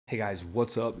Hey guys,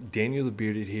 what's up? Daniel the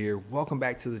Bearded here. Welcome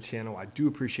back to the channel. I do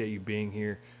appreciate you being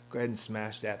here. Go ahead and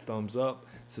smash that thumbs up.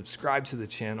 Subscribe to the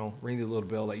channel. Ring the little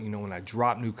bell, let you know when I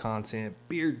drop new content,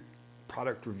 beard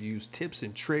product reviews, tips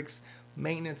and tricks,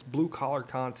 maintenance, blue collar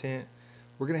content.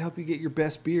 We're going to help you get your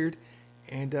best beard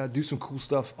and do some cool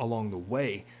stuff along the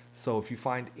way. So if you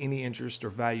find any interest or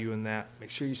value in that, make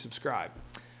sure you subscribe.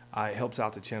 It helps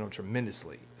out the channel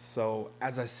tremendously. So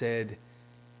as I said,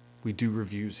 we do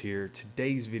reviews here.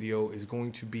 Today's video is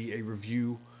going to be a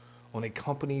review on a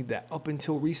company that up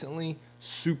until recently,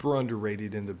 super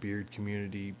underrated in the beard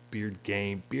community, beard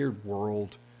game, beard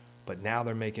world, but now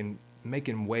they're making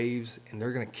waves and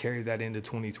they're going to carry that into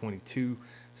 2022.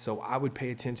 So I would pay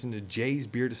attention to Jay's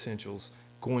Beard Essentials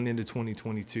going into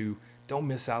 2022. Don't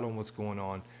miss out on what's going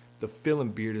on. The fill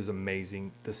and beard is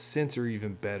amazing. The scents are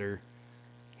even better.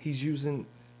 He's using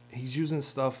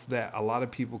stuff that a lot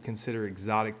of people consider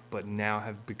exotic, but now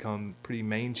have become pretty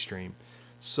mainstream.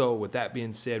 So with that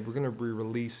being said, we're going to be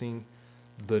releasing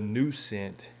the new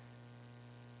scent,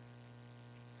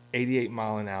 88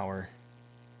 mile an hour.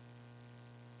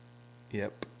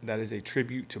 Yep, that is a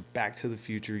tribute to Back to the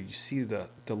Future. You see the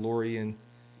DeLorean,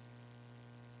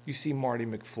 you see Marty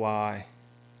McFly,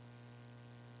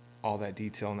 all that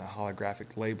detail in that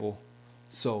holographic label.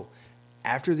 So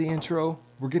after the intro,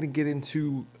 we're going to get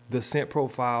into the scent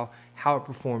profile, how it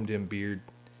performed in beard,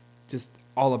 just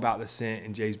all about the scent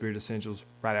and Jay's Beard Essentials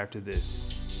right after this.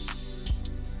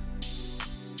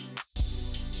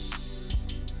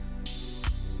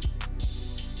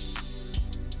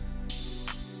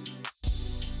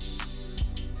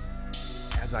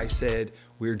 As I said,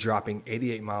 we're dropping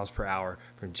 88 miles per hour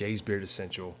from Jay's Beard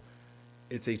Essential.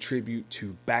 It's a tribute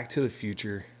to Back to the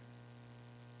Future.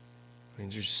 I mean,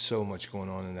 there's just so much going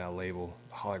on in that label,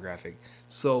 holographic.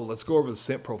 So let's go over the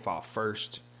scent profile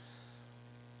first.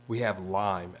 We have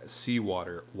lime,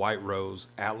 seawater, white rose,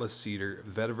 atlas cedar,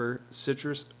 vetiver,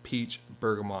 citrus, peach,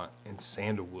 bergamot, and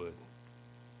sandalwood.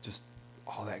 Just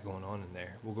all that going on in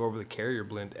there. We'll go over the carrier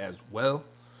blend as well.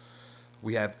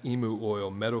 We have emu oil,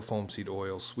 meadow foam seed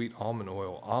oil, sweet almond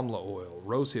oil, amla oil,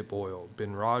 rosehip oil,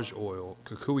 benraj oil,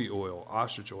 kukui oil,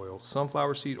 ostrich oil,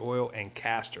 sunflower seed oil, and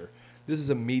castor. This is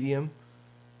a medium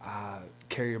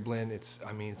carrier blend. It's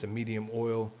a medium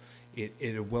oil.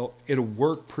 It'll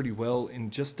work pretty well in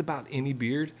just about any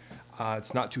beard.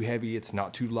 It's not too heavy. It's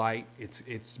not too light.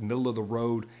 It's middle of the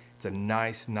road. It's a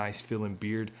nice feeling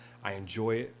beard. I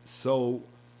enjoy it. So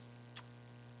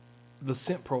the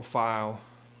scent profile,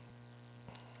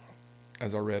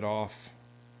 as I read off,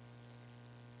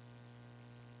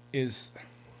 it's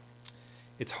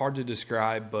hard to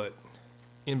describe, but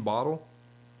in bottle,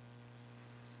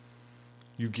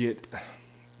 you get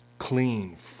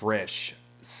clean, fresh,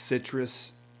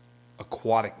 citrus,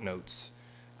 aquatic notes.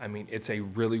 I mean, it's a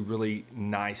really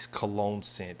nice cologne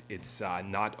scent. It's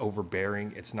not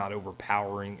overbearing. It's not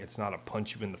overpowering. It's not a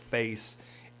punch you in the face.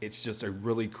 It's just a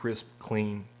really crisp,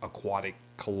 clean, aquatic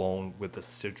cologne with a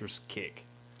citrus kick.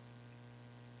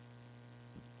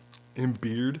 In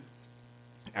beard,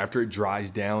 after it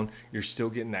dries down, you're still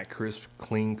getting that crisp,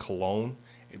 clean cologne,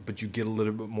 but you get a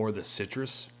little bit more of the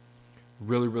citrus.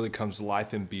 Really comes to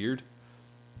life in beard.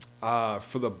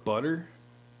 For the butter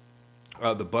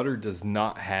does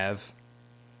not have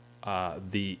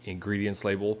the ingredients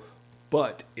label,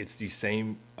 but it's the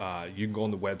same. You can go on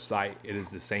the website. It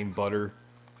is the same butter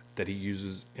that he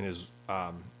uses in his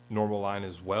normal line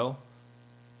as well.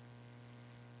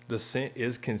 The scent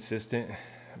is consistent.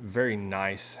 Very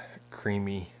nice,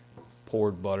 creamy,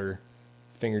 poured butter.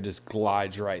 Finger just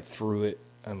glides right through it.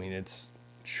 I mean, it's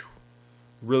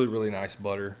really nice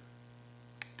butter.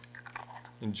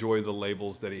 Enjoy the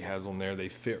labels that he has on there. They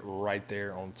fit right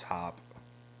there on top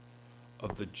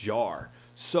of the jar.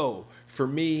 So for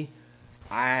me,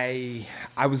 I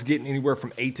was getting anywhere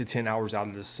from 8 to 10 hours out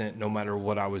of this scent no matter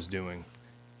what I was doing.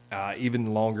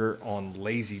 Even longer on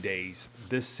lazy days.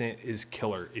 This scent is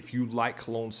killer. If you like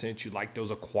cologne scents, you like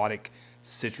those aquatic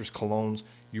citrus colognes,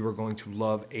 you are going to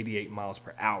love 88 miles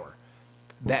per hour.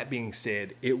 That being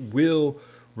said, it will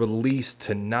release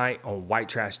tonight on White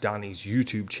Trash Donnie's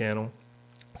YouTube channel.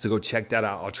 So go check that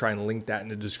out. I'll try and link that in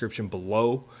the description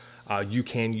below. You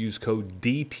can use code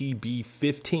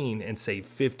DTB15 and save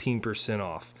 15%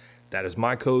 off. That is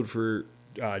my code for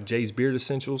Jay's Beard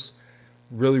Essentials.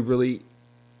 Really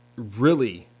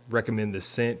recommend this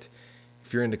scent.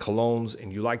 If you're into colognes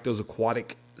and you like those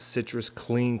aquatic citrus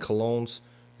clean colognes,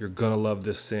 you're gonna love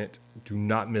this scent. Do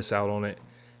not miss out on it.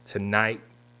 Tonight,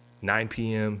 9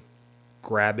 p.m.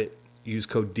 grab it. Use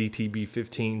code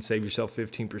DTB15. Save yourself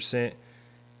 15%.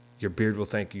 Your beard will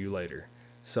thank you later.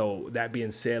 So that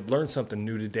being said, learn something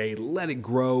new today. Let it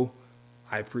grow.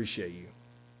 I appreciate you.